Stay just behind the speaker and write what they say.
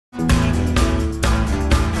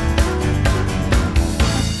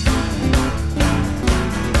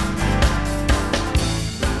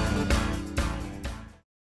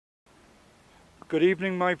Good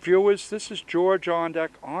evening, my viewers. This is George Ondek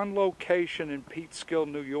on location in Peekskill,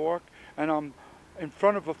 New York, and I'm in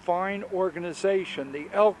front of a fine organization, the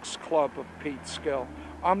Elks Club of Peekskill.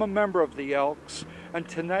 I'm a member of the Elks, and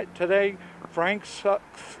today Frank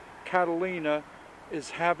Catalina is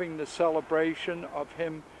having the celebration of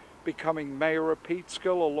him becoming mayor of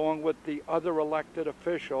Peekskill along with the other elected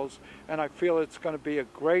officials, and I feel it's going to be a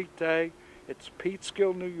great day. It's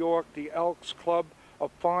Peekskill, New York, the Elks Club, a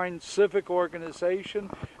fine civic organization,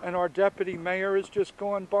 and our deputy mayor is just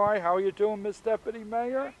going by. How are you doing, Miss Deputy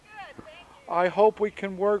Mayor? Good, thank you. I hope we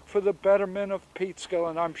can work for the betterment of Peekskill,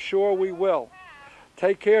 and I'm sure we will.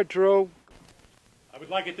 Take care, Drew. I would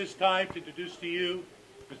like at this time to introduce to you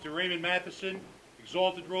Mr. Raymond Matheson,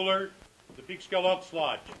 exalted ruler of the Peekskill Elks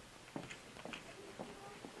Lodge.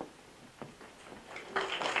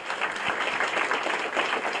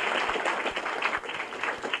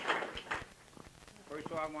 First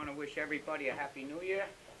of all, I want to wish everybody a Happy New Year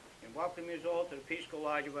and welcome you all to the Peekskill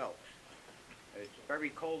Lodge of Elks. It's very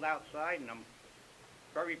cold outside and I'm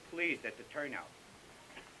very pleased at the turnout.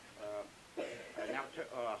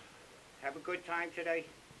 Have a good time today.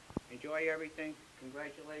 Enjoy everything.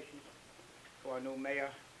 Congratulations to our new mayor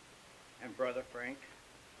and brother Frank.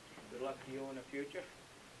 Good luck to you in the future.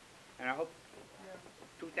 And I hope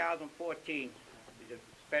 2014 is a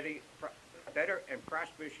better and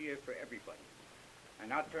prosperous year for everybody.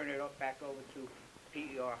 And I'll turn it back over to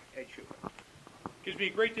P.E.R. Ed Schumer. Gives me a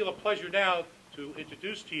great deal of pleasure now to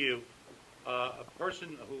introduce to you a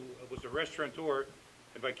person who was a restaurateur.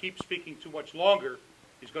 If I keep speaking too much longer,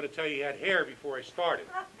 he's going to tell you he had hair before I started.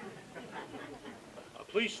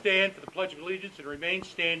 Please stand for the Pledge of Allegiance and remain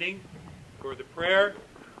standing for the prayer.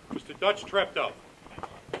 Mr. Dutch Treptow.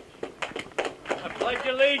 I pledge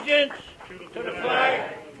allegiance to the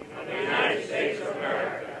flag of the United States of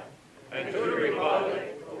America and to the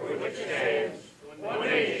republic for which stands one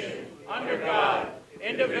nation, under God,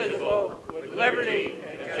 indivisible, with liberty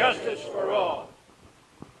and justice for all.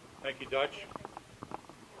 Thank you, Dutch.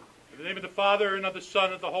 In the name of the Father, and of the Son,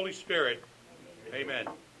 and of the Holy Spirit, amen.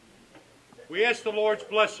 We ask the Lord's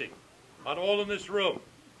blessing on all in this room,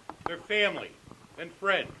 their family and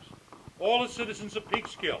friends, all the citizens of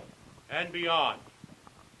Peekskill and beyond.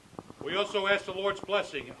 We also ask the Lord's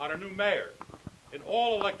blessing on our new mayor and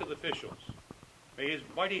all elected officials. May his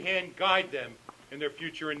mighty hand guide them in their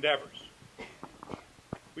future endeavors.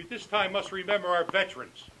 We this time must remember our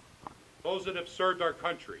veterans, those that have served our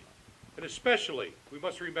country, and especially we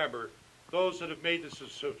must remember those that have made this a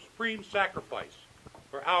supreme sacrifice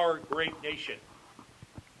for our great nation.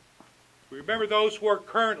 We remember those who are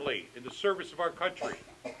currently in the service of our country.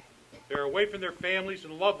 They are away from their families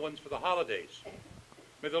and loved ones for the holidays.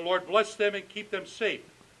 May the Lord bless them and keep them safe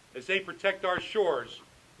as they protect our shores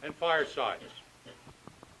and firesides.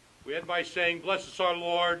 We end by saying, bless us our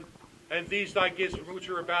Lord, and these thy gifts which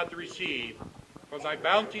we are about to receive, from thy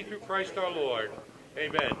bounty through Christ our Lord.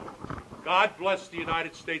 Amen. God bless the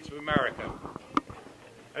United States of America.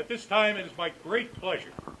 At this time, it is my great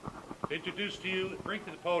pleasure to introduce to you and bring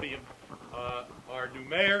to the podium our new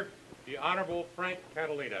mayor, the Honorable Frank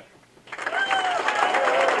Catalina.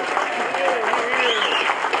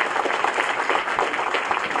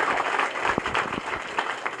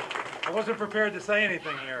 I wasn't prepared to say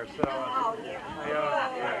anything here, so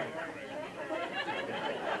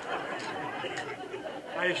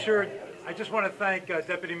I just want to thank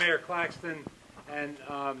Deputy Mayor Claxton and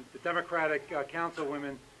the Democratic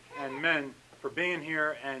councilwomen and men for being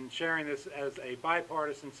here and sharing this as a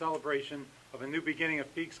bipartisan celebration of a new beginning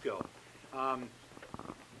of Peekskill.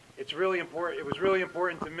 It's really important. It was really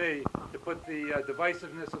important to me to put the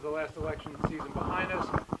divisiveness of the last election season behind us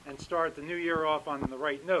and start the new year off on the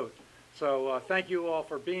right note. So thank you all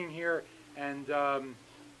for being here, and God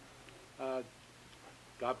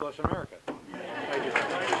bless America. Thank you.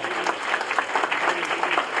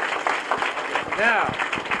 Now,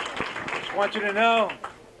 I just want you to know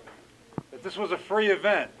that this was a free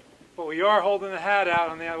event, but we are holding the hat out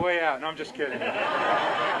on the way out. No, I'm just kidding.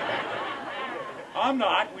 I'm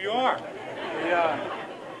not. We are.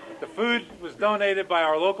 The food was donated by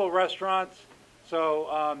our local restaurants, so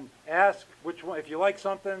ask which one. If you like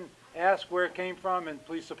something, ask where it came from, and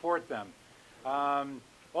please support them.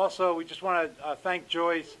 Also, we just want to thank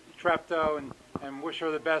Joyce Treptow and wish her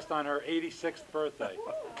the best on her 86th birthday.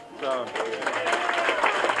 So,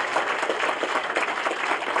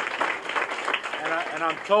 and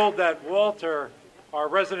I'm told that Walter, our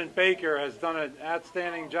resident baker, has done an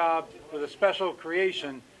outstanding job with a special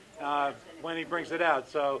creation when he brings it out.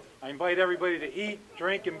 So I invite everybody to eat,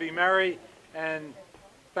 drink, and be merry, and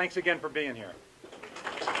thanks again for being here.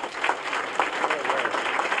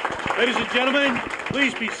 Ladies and gentlemen,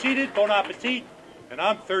 please be seated. Bon appetit. And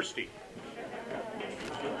I'm thirsty.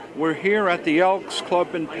 We're here at the Elks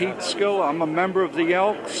Club in Peekskill. I'm a member of the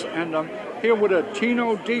Elks, and I'm here with a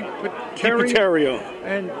Tino DiPaterio.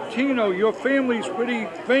 And Tino, your family's pretty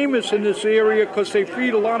famous in this area because they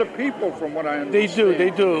feed a lot of people, from what I understand. They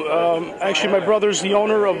do. Actually, my brother's the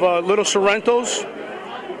owner of Little Sorrento's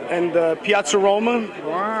and Piazza Roma.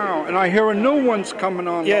 Wow, and I hear a new one's coming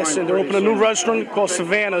online. Yes, and they're opening a new soon. restaurant called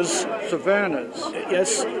Savannah's. Savannah's.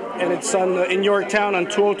 Yes, and it's on in Yorktown on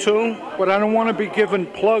 202. But I don't want to be giving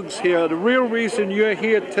plugs here. The real reason you're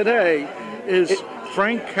here today is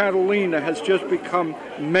Frank Catalina has just become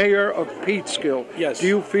mayor of Peekskill. Yes. Do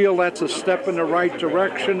you feel that's a step in the right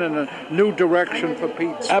direction and a new direction for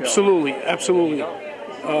Peekskill? Absolutely, absolutely.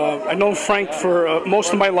 I've known Frank for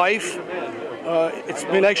most of my life. It's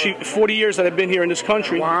been actually 40 years that I've been here in this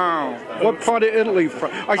country. Wow. What part of Italy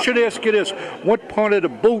from? I should ask you this. What part of the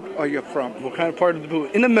boot are you from? What kind of part of the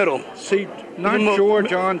boot? In the middle. See, not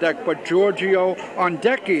George Ondek, but Giorgio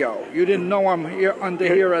Ondekio. You didn't know I'm here under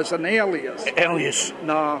here as an alias. Alias.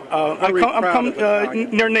 No. I'm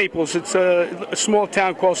near Naples. It's a small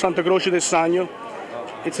town called Santa Croce del Sogno.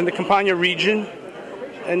 It's in the Campania region.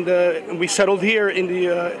 And we settled here in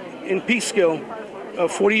Peekskill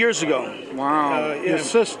 40 years ago. Wow. Your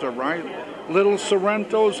sister, right? Little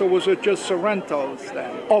Sorrento's, or was it just Sorrento's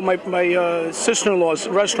then? Oh, my sister-in-law's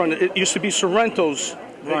restaurant. It used to be Sorrento's.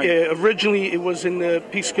 Right. Originally, it was in the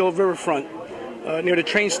Peekskill Riverfront, near the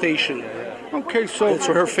train station. Okay, so that's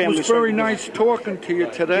where her family it was very nice talking to you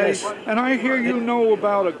today. Yes. And I hear you know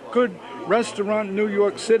about a good restaurant in New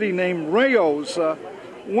York City named Rayo's.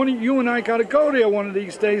 You and I got to go there one of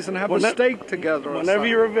these days and have a steak together. Whenever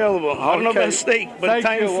you're available. I don't know about steak, but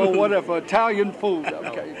Italian food. Or whatever, Italian food.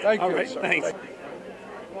 Okay, thank you, All right, sir. thanks.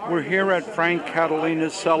 We're here at Frank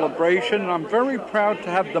Catalina's celebration, and I'm very proud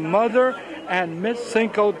to have the mother and Miss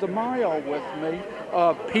Cinco de Mayo with me,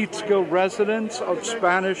 Peekskill residents of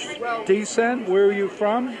Spanish descent. Where are you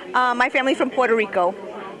from? My family's from Puerto Rico.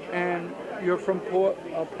 And you're from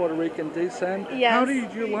Puerto Rican descent? Yes. How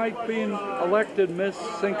did you like being elected Miss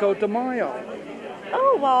Cinco de Mayo?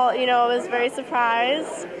 Oh, well, you know, I was very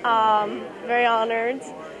surprised, very honored.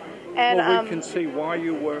 And well, we can see why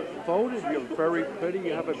you were voted. You're very pretty.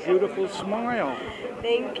 You have a beautiful smile.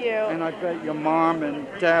 Thank you. And I bet your mom and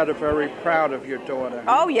dad are very proud of your daughter.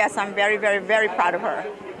 Oh, yes, I'm very, very, very proud of her.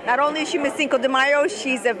 Not only is she Miss Cinco de Mayo,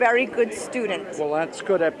 she's a very good student. Well, that's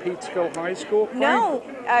good. At Peekskill High School? Frank? No,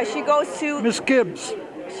 she goes to... Miss Gibbs.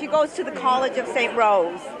 She goes to the College of St.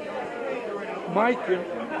 Rose. Mike,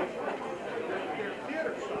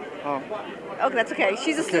 Okay, that's okay.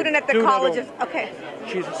 She's a student at the College of... Okay.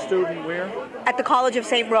 She's a student where? At the College of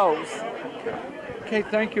St. Rose. Okay,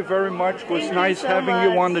 thank you very much. It was nice so having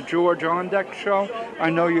much. you on the George Ondek show. I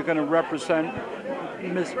know you're going to represent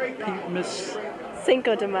Miss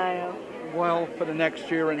Cinco de Mayo. Well, for the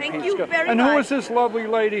next year in Peekskill. Thank you very and much. who is this lovely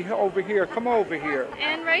lady over here? Come over here.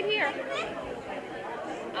 And right here.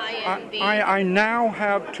 I now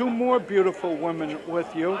have two more beautiful women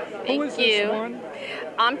with you. Who is this one?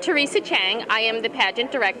 I'm Teresa Chang. I am the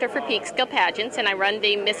pageant director for Peekskill Pageants, and I run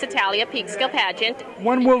the Miss Italia Peekskill pageant.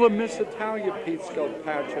 When will the Miss Italia Peekskill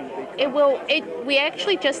pageant be? We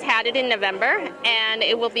actually just had it in November, and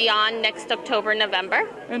it will be on next October, November.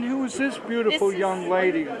 And who is this beautiful young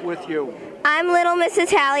lady with you? I'm Little Miss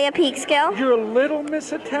Italia Peekskill. You're Little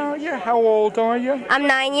Miss Italia? How old are you? I'm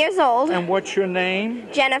 9 years old. And what's your name?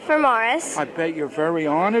 Jennifer Morris. I bet you're very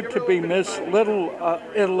honored to be Miss Little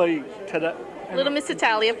Italy today. Little Miss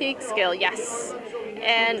Italia Peekskill, yes.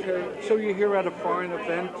 And okay. So you're here at a fine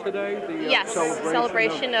event today? The yes,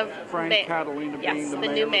 celebration of Frank Catalina being the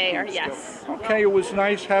new mayor, yes. Okay, it was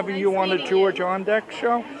nice having you on the George Ondek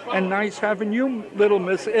show, and nice having you, Little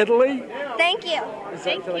Miss Italy. Thank you.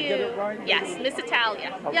 Thank you. Did I get it right? Yes, Miss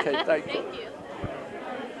Italia. Okay, thank you.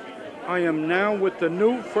 I am now with the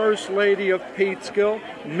new First Lady of Peekskill,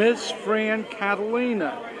 Miss Fran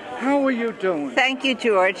Catalina. How are you doing? Thank you,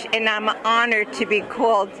 George, and I'm honored to be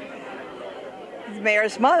called the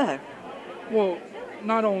mayor's mother. Well,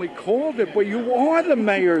 not only called it, but you are the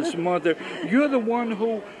mayor's mother. You're the one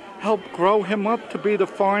who helped grow him up to be the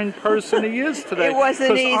fine person he is today. It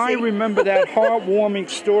wasn't easy. Because I remember that heartwarming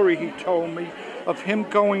story he told me of him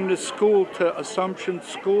going to school, to Assumption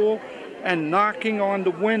School, and knocking on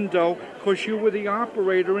the window because you were the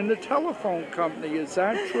operator in the telephone company. Is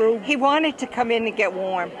that true? He wanted to come in and get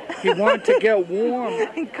warm. He wanted to get warm.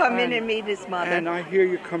 And come in and meet his mother. And I hear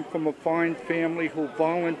you come from a fine family who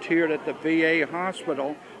volunteered at the VA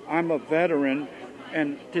hospital. I'm a veteran.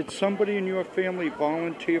 And did somebody in your family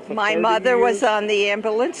volunteer for My 30 mother was years? on the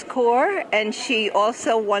ambulance corps, and she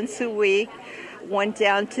also once a week went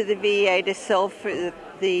down to the VA to sew for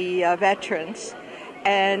the veterans.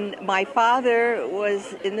 And my father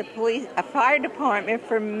was in the fire department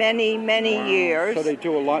for many, many years. So they did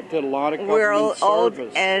a lot of government We're old,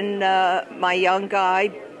 service. and my young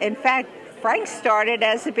guy, in fact, Frank started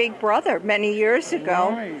as a big brother many years ago.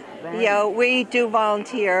 Right. Yeah, we do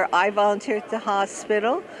volunteer. I volunteer at the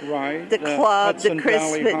hospital, Right. the club, Hudson the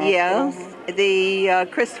Valley Hospital. the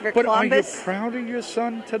Christopher But Columbus. are you proud of your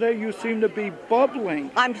son today? You seem to be bubbling.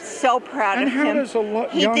 I'm so proud And of him. how does a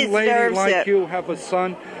He young lady deserves like it. you have a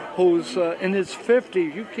son who's in his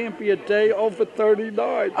 50s? You can't be a day over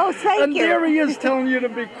 39. Oh, thank and you. there he is telling you to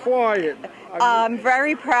be quiet. I'm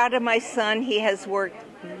very proud of my son. He has worked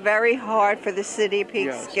very hard for the city of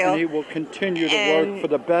Yes, Peekskill. and he will continue to And work for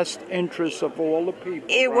the best interests of all the people.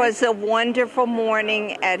 It right? was a wonderful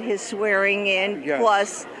morning at his swearing in, Yes.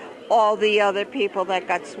 plus all the other people that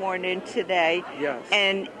got sworn in today. Yes.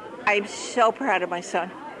 And I'm so proud of my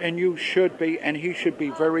son. And you should be, and he should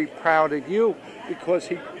be very proud of you because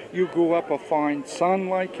you grew up a fine son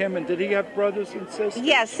like him. And did he have brothers and sisters?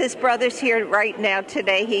 Yes, his brother's here right now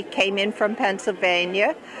today. He came in from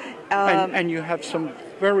Pennsylvania. And you have some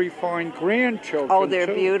very fine grandchildren. Oh, they're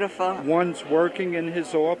too. beautiful. One's working in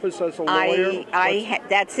his office as a lawyer.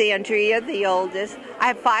 That's Andrea, the oldest. I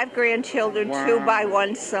have 5 grandchildren, Wow. 2 by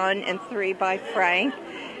one son and 3 by Frank.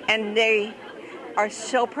 And they are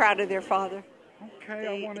so proud of their father. Okay,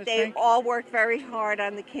 I want to They thank all worked very hard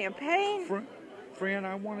on the campaign. Fran,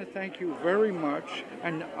 I want to thank you very much,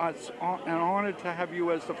 and it's an honor to have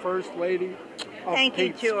you as the First Lady of Thank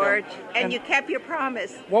you, Peekskill. George. And you kept your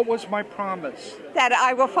promise What was my promise? that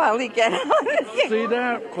I will finally get on. See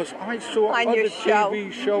that? Because I saw On other your show.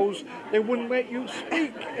 TV shows, they wouldn't let you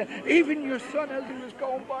speak. Even your son, as he was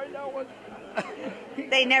going by now, was...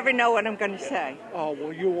 They never know what I'm going to say. Oh,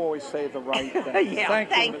 well, you always say the right thing. Yeah, thank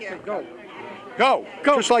thank you. you. Mr. Go.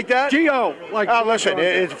 Go. Just like that? Gio. Like Listen,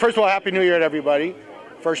 first of all, Happy New Year to everybody.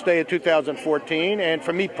 First day of 2014. And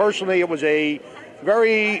for me personally, it was a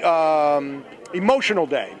very emotional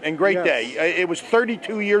day and great Yes. day. It was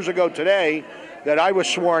 32 years ago today that I was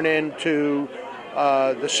sworn in to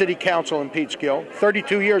the City Council in Peekskill.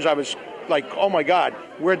 32 years, I was like, oh my God,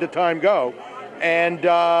 where'd the time go? And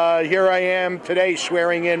here I am today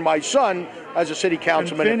swearing in my son as a city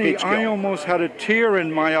councilman in Vinny, Peekskill. I almost had a tear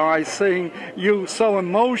in my eye seeing you so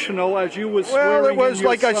emotional as you were swearing Well, it was, in your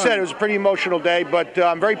like I son. said, it was a pretty emotional day, but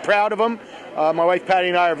I'm very proud of him. My wife Patty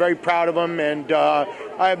and I are very proud of him, and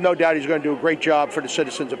I have no doubt he's going to do a great job for the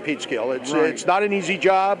citizens of Peekskill. It's not an easy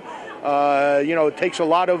job. It takes a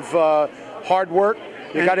lot of hard work.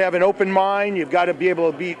 You've got to have an open mind. You've got to be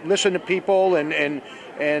able to listen to people and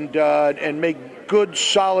make good,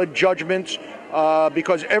 solid judgments.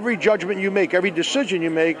 Because every judgment you make, every decision you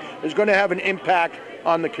make, is going to have an impact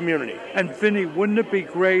on the community. And Vinny, wouldn't it be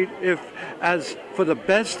great if, as for the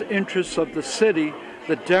best interests of the city,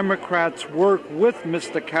 the Democrats work with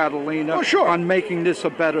Mr. Catalina on making this a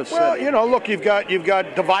better city? Well, look, you've got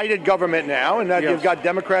divided government now, and that you've got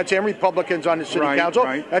Democrats and Republicans on the city council.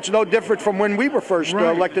 Right. That's no different from when we were first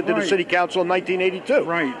elected to the city council in 1982.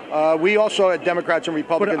 Right. We also had Democrats and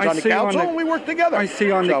Republicans on the council, and we worked together. I see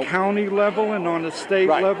on the county level and on the state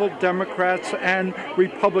level, Democrats and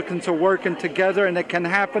Republicans are working together, and it can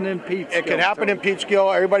happen in Peekskill. It can happen in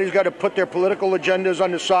Peekskill. Everybody's got to put their political agendas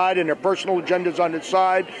on the side and their personal agendas on the side.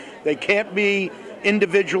 They can't be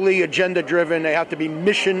individually agenda-driven. They have to be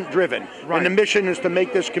mission-driven. Right. And the mission is to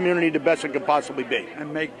make this community the best it can possibly be.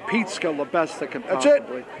 And make Peekskill the best it can That's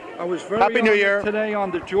possibly. it. I was very Happy New honored Year. today on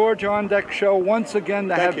the George Ondek Show once again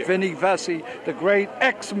to have you. Vinny Vesey, the great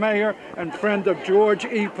ex-mayor and friend of George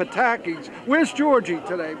E. Pataki's. Where's Georgie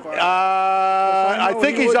today, Bud? I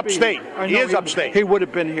think he's upstate. He is he upstate. He would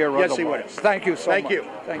have been here Yes, he otherwise. would have. Thank you so much. Thank you.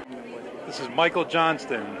 Thank you. This is Michael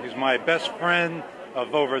Johnston. He's my best friend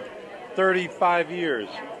of over 35 years.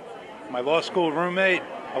 My law school roommate.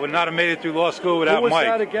 I would not have made it through law school without Who was Mike.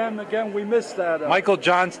 that again? Again, we missed that. Michael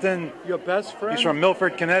Johnston. Your best friend? He's from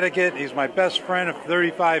Milford, Connecticut. He's my best friend of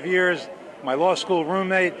 35 years. My law school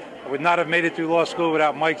roommate. I would not have made it through law school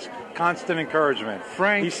without Mike's constant encouragement.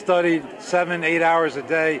 Frank. He studied 7-8 hours a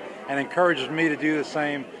day and encouraged me to do the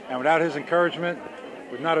same. And without his encouragement,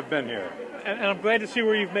 would not have been here. And I'm glad to see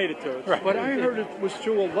where you've made it to. Right. But I heard it was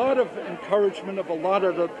through a lot of encouragement of a lot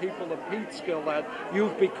of the people of Peekskill that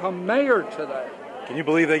you've become mayor today. Can you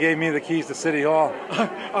believe they gave me the keys to City Hall?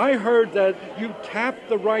 I heard that you tapped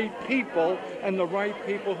the right people and the right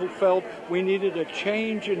people who felt we needed a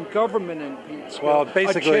change in government in Peekskill. Well,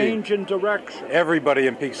 basically, a change in direction. Everybody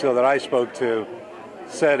in Peekskill that I spoke to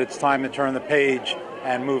said it's time to turn the page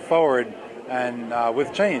and move forward and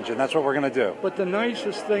with change, and that's what we're going to do. But the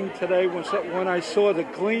nicest thing today was that when I saw the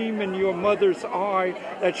gleam in your mother's eye,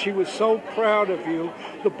 that she was so proud of you.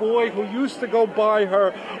 The boy who used to go by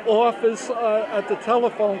her office at the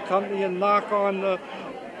telephone company and knock on the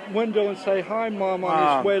window and say, "Hi, Mom,"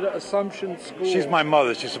 on his way to Assumption School. She's my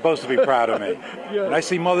mother. She's supposed to be proud of me. Yeah. And I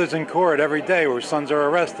see mothers in court every day where sons are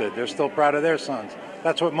arrested. They're still proud of their sons.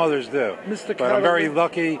 That's what mothers do. Mr. But I'm very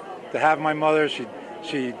lucky to have my mother.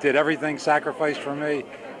 She did everything, sacrificed for me,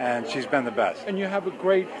 and she's been the best. And you have a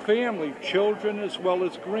great family, children as well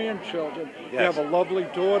as grandchildren. Yes. You have a lovely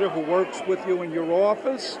daughter who works with you in your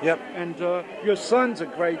office. Yep. And your son's a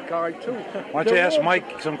great guy, too. Why don't you ask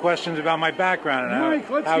Mike some questions about my background and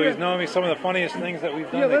how he's known me, some of the funniest things that we've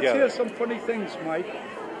done together. Yeah, let's hear some funny things, Mike.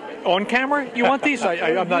 On camera? You want these?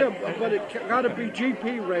 I'm not. Yeah, but it got to be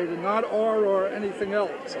GP rated, not R or anything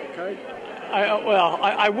else, okay?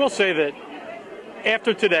 I will say that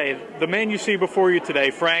after today, the man you see before you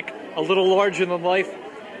today, Frank, a little larger than life,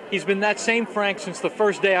 he's been that same Frank since the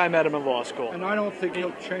first day I met him in law school. And I don't think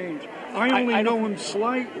he'll change. I only know him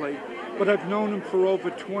slightly, but I've known him for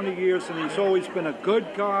over 20 years, and he's always been a good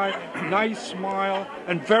guy, nice smile,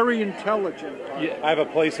 and very intelligent. Yeah. I have a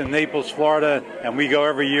place in Naples, Florida, and we go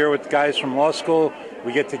every year with guys from law school.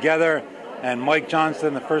 We get together, and Mike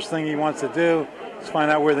Johnston, the first thing he wants to do is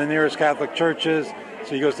find out where the nearest Catholic church is.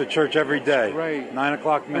 So he goes to church every day. Right. 9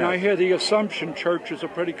 o'clock mass. And I hear the Assumption Church is a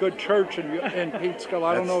pretty good church in Peekskill.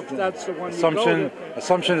 I don't know if that's the one you go to.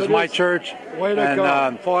 Assumption is my church. Way to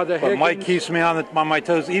go, Father Higgins. But Mike keeps me on my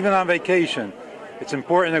toes, even on vacation. It's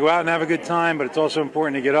important to go out and have a good time, but it's also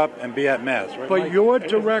important to get up and be at mass. Right, but Mike? your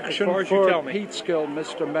direction for Peekskill,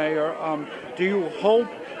 Mr. Mayor, do you hope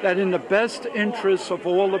that in the best interests of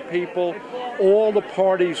all the people, all the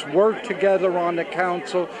parties work together on the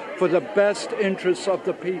council for the best interests of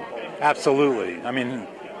the people? Absolutely. I mean,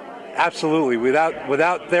 absolutely.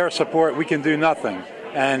 Without their support, we can do nothing.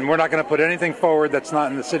 And we're not going to put anything forward that's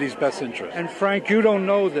not in the city's best interest. And Frank, you don't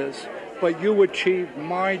know this, but you achieved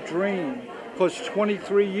my dream. Because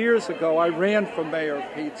 23 years ago, I ran for mayor of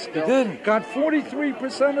Peekskill. You did? Got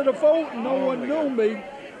 43% of the vote, and no one knew me.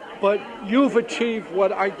 But you've achieved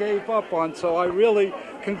what I gave up on, so I really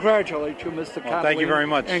congratulate you, Mr. Catalina. Thank you very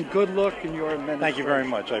much. And good luck in your administration. Thank you very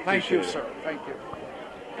much. I appreciate it. Thank you, sir. Thank you.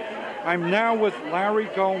 I'm now with Larry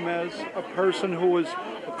Gomez, a person who was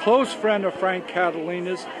a close friend of Frank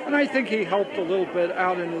Catalina's, and I think he helped a little bit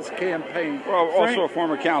out in his campaign. Well, also a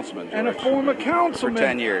former councilman. And a former councilman. For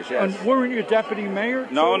 10 years, yes. And weren't you deputy mayor?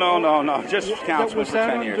 No, just councilman for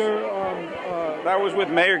 10 years. That was with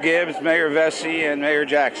Mayor Gibbs, Mayor Vesey, and Mayor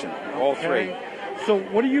Jackson, all three. So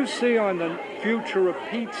what do you see on the future of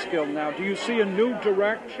Peekskill now? Do you see a new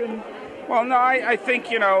direction? Well, no, I think,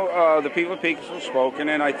 the people of Peekskill have spoken,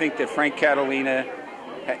 and I think that Frank Catalina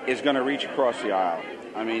is going to reach across the aisle.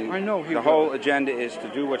 I mean, the whole agenda is to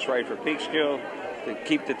do what's right for Peekskill, to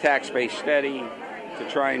keep the tax base steady, to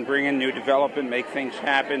try and bring in new development, make things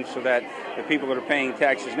happen so that the people that are paying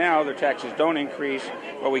taxes now, their taxes don't increase,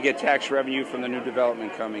 but we get tax revenue from the new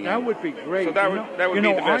development coming in. That would be great. So that would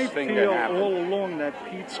be the best thing that happened. I feel all along that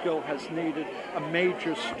Peekskill has needed a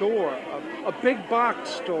major store, a big box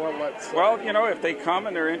store, let's say. Well, if they come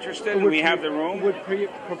and they're interested and we have the room. It would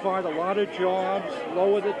provide a lot of jobs,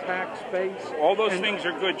 lower the tax base. All those things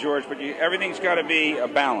are good, George, but everything's got to be a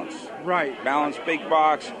balance. Right. Balance, big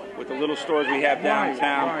box, with the little stores we have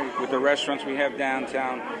downtown, with the restaurants we have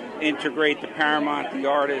downtown, integrate the Paramount, the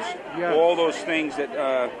artist, all those things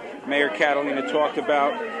that Mayor Catalina talked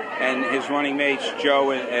about, and his running mates,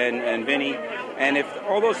 Joe and Vinny. And if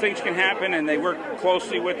all those things can happen and they work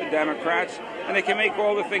closely with the Democrats, and they can make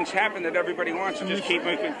all the things happen that everybody wants and just keep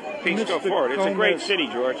moving Peekskill forward. It's a great city,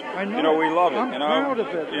 George. I know. We love it. I'm proud of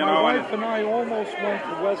it. My wife and I almost went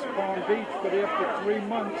to West Palm Beach, but after 3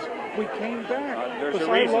 months, we came back. There's a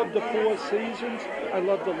I reason. love the Four Seasons. I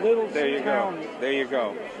love the little town. There you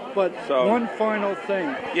go. But one final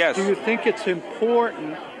thing. Yes. Do you think it's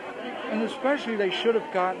important, and especially they should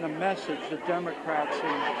have gotten a message, the Democrats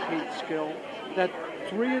in Peekskill, that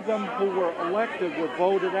 3 of them who were elected were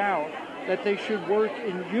voted out, that they should work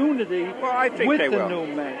in unity with the new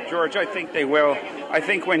mayor? George, I think they will. I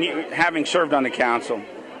think having served on the council,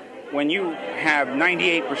 when you have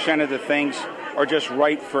 98% of the things are just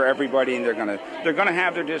right for everybody, and they're gonna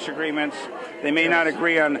have their disagreements. They may not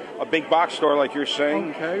agree on a big box store like you're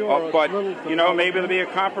saying, but you know, maybe there'll be a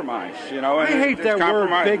compromise. You know, and I hate that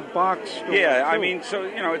compromise. word, big box store. Yeah, I too. mean, so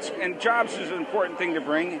you know, and jobs is an important thing to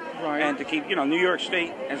bring, and to keep. You know, New York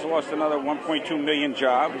State has lost another 1.2 million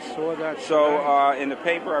jobs. I saw that. So in the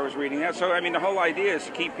paper, I was reading that. So I mean, the whole idea is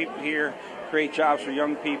to keep people here, create jobs for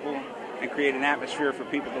young people, and create an atmosphere for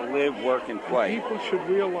people to live, work, and play. And people should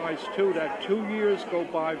realize, too, that 2 years go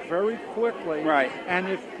by very quickly. Right. And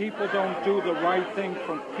if people don't do the right thing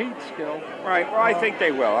from Peekskill... Right. Well, I think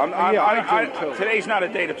they will. I do, too. Today's not a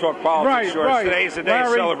day to talk politics, George. Right. Today's a day of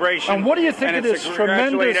celebration. And what do you think and it it's is to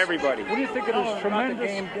congratulate tremendous... everybody. What do you think it is tremendous...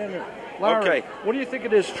 game dinner. Larry, okay. What do you think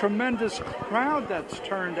it is tremendous crowd that's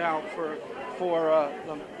turned out for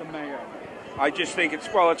the mayor? I just think it's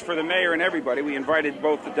for the mayor and everybody. We invited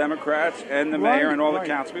both the Democrats and the mayor and all the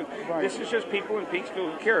council people. This is just people in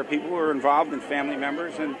Peekskill who care, people who are involved and family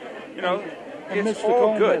members, and you know, and it's Mr.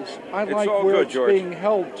 all Gomez, good. I It's like all where good, it's George. being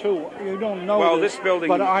held too. You don't know well, this building.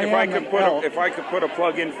 but If I could put a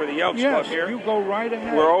plug in for the Elks Club here, you go right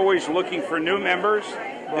ahead. We're always looking for new members.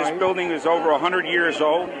 This building is over 100 years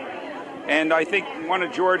old, and I think one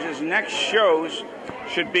of George's next shows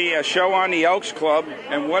should be a show on the Elks Club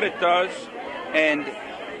and what it does, and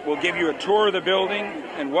we'll give you a tour of the building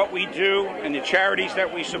and what we do and the charities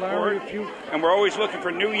that we support. And we're always looking for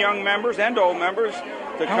new young members and old members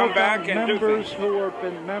to come back and do things. Members who have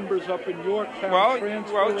been members up in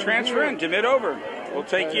Yorktown transfer in, dimit over. We'll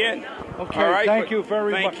take you in. Okay, all right, thank you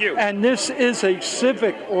very much. Thank you. And this is a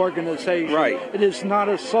civic organization. Right. It is not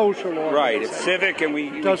a social organization. Right, it's civic, and we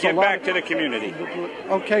give back to the community.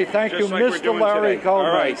 Okay, thank you, Just like we're Mr. doing Larry today. Gomez.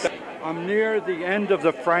 All right. I'm near the end of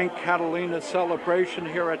the Frank Catalina celebration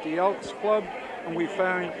here at the Elks Club, and we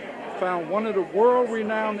found one of the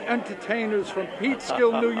world-renowned entertainers from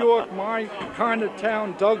Peekskill, New York, my kind of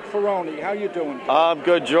town, Doug Ferroni. How you doing, Doug? I'm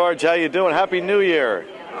good, George. How you doing? Happy New Year.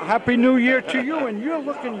 Happy New Year to you, and you're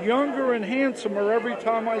looking younger and handsomer every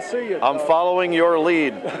time I see you. I'm following your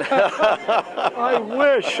lead. I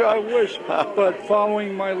wish, but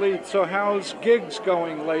following my lead. So how's gigs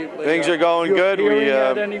going lately? Things are going good. We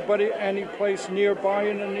at any place nearby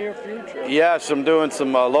in the near future? Yes, I'm doing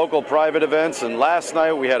some local private events, and last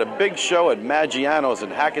night we had a big show at Maggiano's in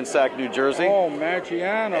Hackensack, New Jersey. Oh,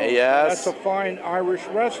 Maggiano's. Yes. That's a fine Irish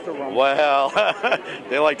restaurant. Well,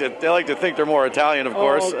 they like to think they're more Italian, of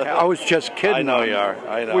course. Okay. I was just kidding. I know you are.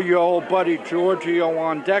 I know. With your old buddy Giorgio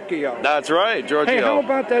Ondek. That's right, Giorgio. Hey, how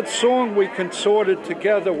about that song we consorted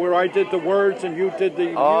together where I did the words and you did the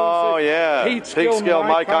music? Oh, yeah. Peekskill,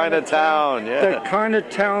 my kind of town. Yeah. The kind of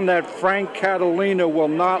town that Frank Catalina will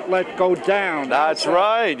not let go down. That's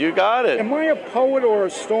right. You got it. Am I a poet or a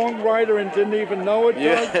songwriter and didn't even know it, Doug?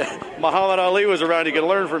 Yeah. Muhammad Ali was around. He could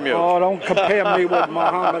learn from you. Oh, don't compare me with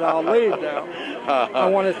Muhammad Ali now. I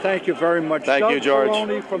want to thank you very much. Thank you, George.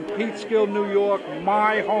 Ferroni from Peekskill, New York,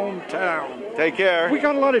 my hometown. Take care. We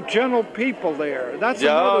got a lot of gentle people there. That's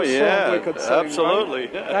another song we could sing. Absolutely.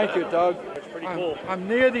 Right? Thank you, Doug. That's pretty cool. I'm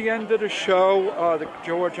near the end of the show, the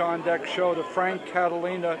George Ondek show, the Frank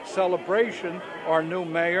Catalina celebration, our new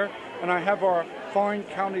mayor, and I have our fine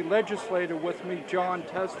county legislator with me, John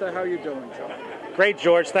Testa. How you doing, John? Great,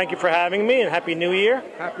 George. Thank you for having me, and Happy New Year.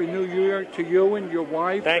 Happy New Year to you and your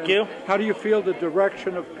wife. Thank you. How do you feel the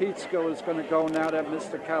direction of Peekskill is going to go now that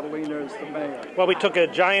Mr. Catalina is the mayor? Well, we took a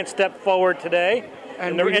giant step forward today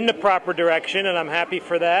in the proper direction, and I'm happy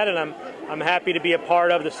for that, and I'm happy to be a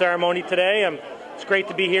part of the ceremony today. It's great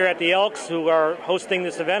to be here at the Elks, who are hosting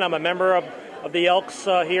this event. I'm a member of the Elks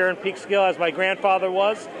here in Peekskill, as my grandfather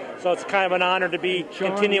was. So it's kind of an honor to be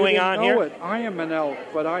continuing on here. It. I am an elk,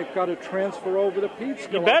 but I've got to transfer over to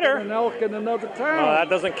Peekskill. You better. I'm an elk in another town. Well,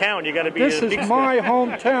 that doesn't count. You got to be. This is my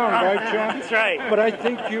hometown, right, John? That's right. But I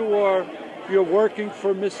think you're working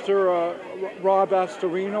for Mr. Rob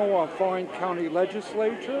Astorino, our fine county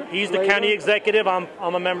legislature. He's the county executive. I'm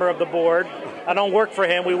a member of the board. I don't work for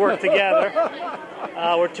him. We work together.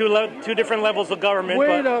 We're two different levels of government.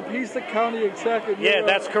 Wait up, he's the county executive. Yeah,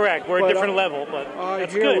 that's correct. We're a different level, but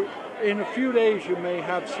that's good. In a few days, you may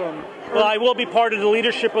have some. Well, I will be part of the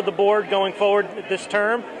leadership of the board going forward this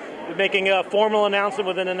term. We're making a formal announcement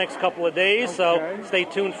within the next couple of days, so stay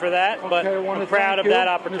tuned for that. But I'm proud of that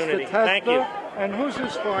opportunity. Thank you. And who's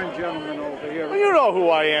this fine gentleman over here? Well, you know who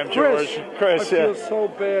I am, George. Chris, I feel so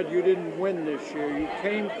bad you didn't win this year. You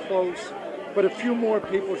came close, but a few more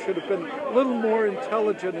people should have been a little more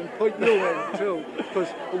intelligent and put you in, too, because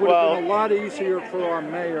it would have been a lot easier for our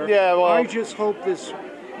mayor. Yeah, well, I just hope this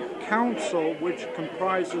council, which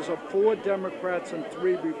comprises of 4 Democrats and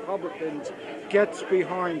 3 Republicans, gets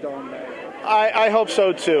behind our mayor. I hope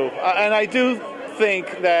so too. And I do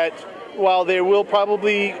think that while they will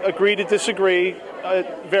probably agree to disagree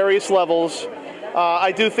at various levels,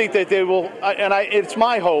 I do think that they will, it's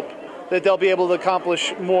my hope that they'll be able to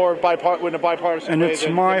accomplish more with a bipartisan and way. it's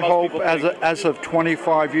than my most hope people as, think. as of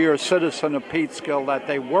 25 years citizen of Peekskill that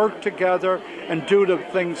they work together and do the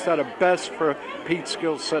things that are best for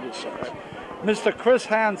Peekskill citizens. Mr. Chris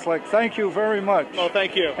Hanslick, thank you very much. Oh,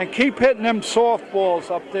 thank you. And keep hitting them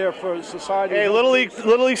softballs up there for society. Hey, Little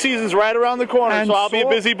League season's right around the corner, and so I'll be a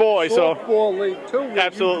busy boy. Softball league too.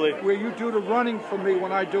 Absolutely. Where you do the running for me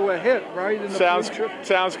when I do a hit, right? In the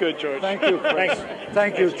sounds good, George. Thank you, Chris.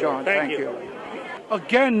 Thank you, John. Thank you.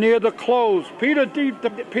 Again, near the close, Peter Di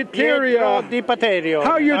Pateria. Di Paterio.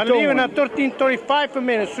 How you I'm doing? living at 1335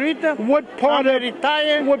 Main Street. What part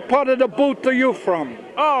of the booth are you from?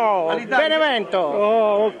 Oh, Benevento.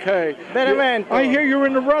 Oh, okay. Benevento. I hear you're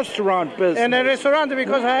in the restaurant business. In the restaurant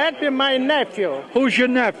because I help my nephew. Who's your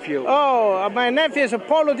nephew? Oh, my nephew is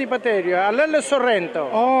Polo Di Paterio, a little Sorrento.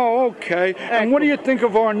 Oh, okay. And what do you think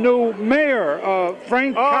of our new mayor,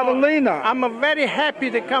 Frank Catalina? I'm very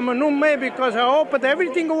happy to come a new mayor because I hope that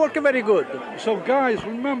everything will work very good. So, guys,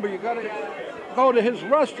 remember, you got to go to his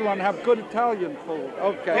restaurant and have good Italian food.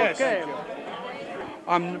 Okay. Yes. Thank you.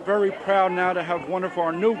 I'm very proud now to have one of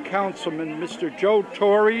our new councilmen, Mr. Joe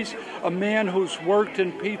Torres, a man who's worked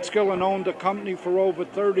in Peekskill and owned a company for over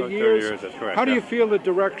 30 years. 30 years, that's correct. How do you feel the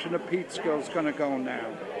direction of Peekskill is going to go now?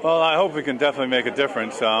 Well, I hope we can definitely make a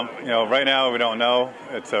difference. Right now we don't know.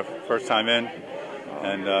 It's our first time in.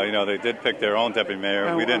 And, they did pick their own deputy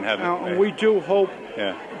mayor. We didn't have it. We do hope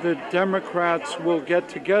the Democrats will get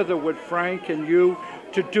together with Frank and you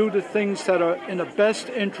to do the things that are in the best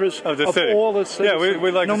interest of city. all the citizens, Yeah,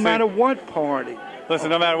 we'd like no to matter what party. Listen,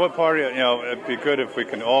 no matter what party, it'd be good if we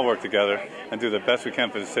can all work together and do the best we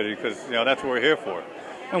can for the city because, that's what we're here for.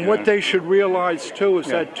 And what they should realize, too, is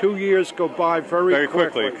that 2 years go by very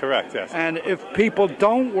quickly. Correct, yes. And if people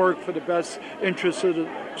don't work for the best interests of the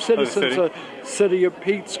citizens of the city of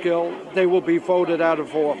Peekskill, they will be voted out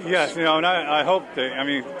of office. Yes, and I hope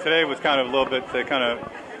today was kind of a little bit, they kind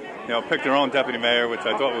of, picked their own deputy mayor, which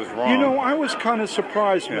I thought was wrong. I was kind of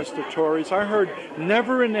surprised, Mr. Torres. I heard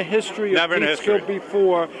never in the history of Peekskill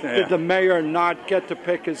before did the mayor not get to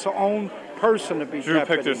pick his own person to be Drew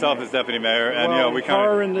deputy picked herself mayor. as deputy mayor, and well, we kind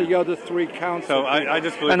of. her and the other three council. So I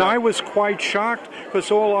just believe. And I was quite shocked because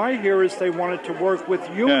all I hear is they wanted to work with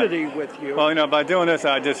unity with you. Well, by doing this,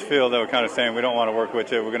 I just feel they were kind of saying we don't want to work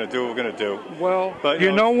with you. We're going to do what we're going to do. Well, but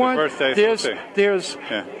you know what?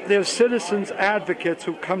 There's citizens advocates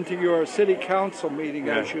who come to your city council meeting,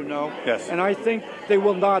 as you know. Yes. And I think they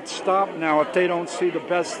will not stop now if they don't see the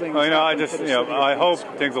best things. Well, I happen just, for the city I hope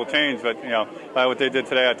things will change, but by what they did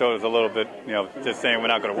today, I thought it was a little bit, just saying we're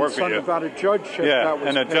not going to work with you. Something about a judgeship. Yeah, that was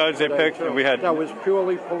and a judge they picked, too. and we had that was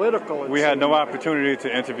purely political. We had no opportunity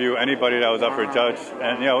to interview anybody that was up for a judge,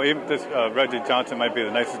 and even this Reggie Johnson might be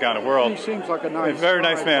the nicest guy in the world. He seems like a nice, very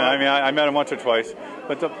nice man. I mean, I met him once or twice,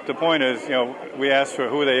 but the point is, we asked for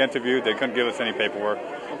who they interviewed. They couldn't give us any paperwork,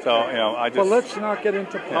 so I just. Well, let's not get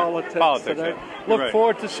into politics today. Look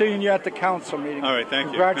forward to seeing you at the council meeting. All right, thank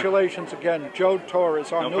you. Congratulations again, Joe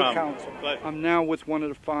Torres, our No new problem. council. I'm now with one of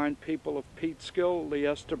the fine people of Peekskill,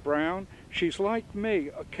 Leesta Brown. She's like me.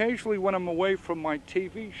 Occasionally when I'm away from my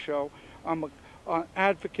TV show, I'm an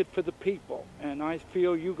advocate for the people. And I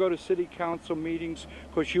feel you go to city council meetings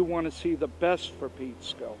because you want to see the best for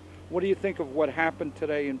Peekskill. What do you think of what happened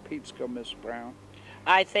today in Peekskill, Miss Brown?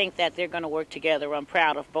 I think that they're going to work together. I'm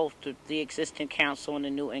proud of both the existing council and the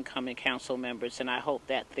new incoming council members, and I hope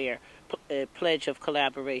that their pledge of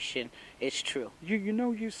collaboration is true.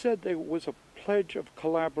 You said there was a pledge of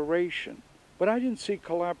collaboration, but I didn't see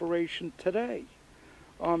collaboration today.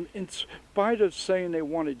 In spite of saying they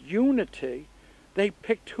wanted unity, they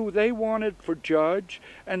picked who they wanted for judge,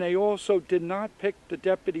 and they also did not pick the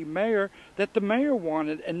deputy mayor that the mayor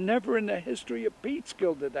wanted, and never in the history of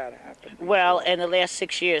Peekskill did that happen. Well, in the last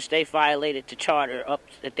 6 years, they violated the charter.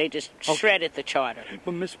 They just shredded the charter.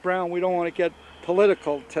 But Miss Brown, we don't want to get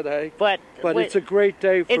political today, but it's it's a great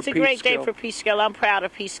day for Peekskill. It's a great day for Peekskill. I'm proud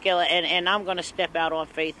of Peekskill, and I'm going to step out on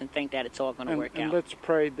faith and think that it's all going to work out. And let's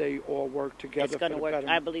pray they all work together. It's going to work.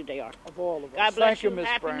 I believe they are. Of all of us. God bless Thank you, Miss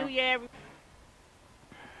Happy Brown. New Year, everybody.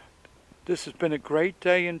 This has been a great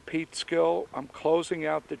day in Peekskill. I'm closing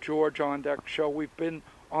out the George Ondek show. We've been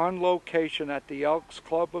on location at the Elks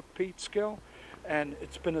Club of Peekskill, and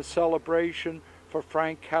it's been a celebration for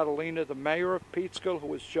Frank Catalina, the mayor of Peekskill, who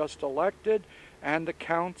was just elected, and the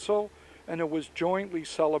council. and it was jointly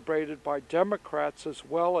celebrated by Democrats as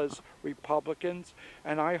well as Republicans.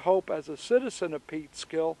 And I hope, as a citizen of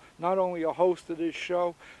Peekskill, not only a host of this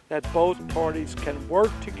show, that both parties can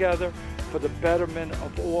work together for the betterment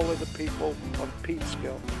of all of the people of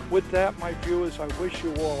Peekskill. With that, my viewers, I wish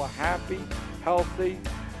you all a happy, healthy,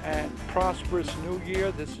 and prosperous new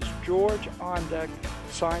year. This is George Ondek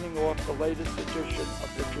signing off the latest edition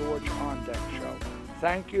of the George Ondek Show.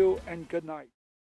 Thank you and good night.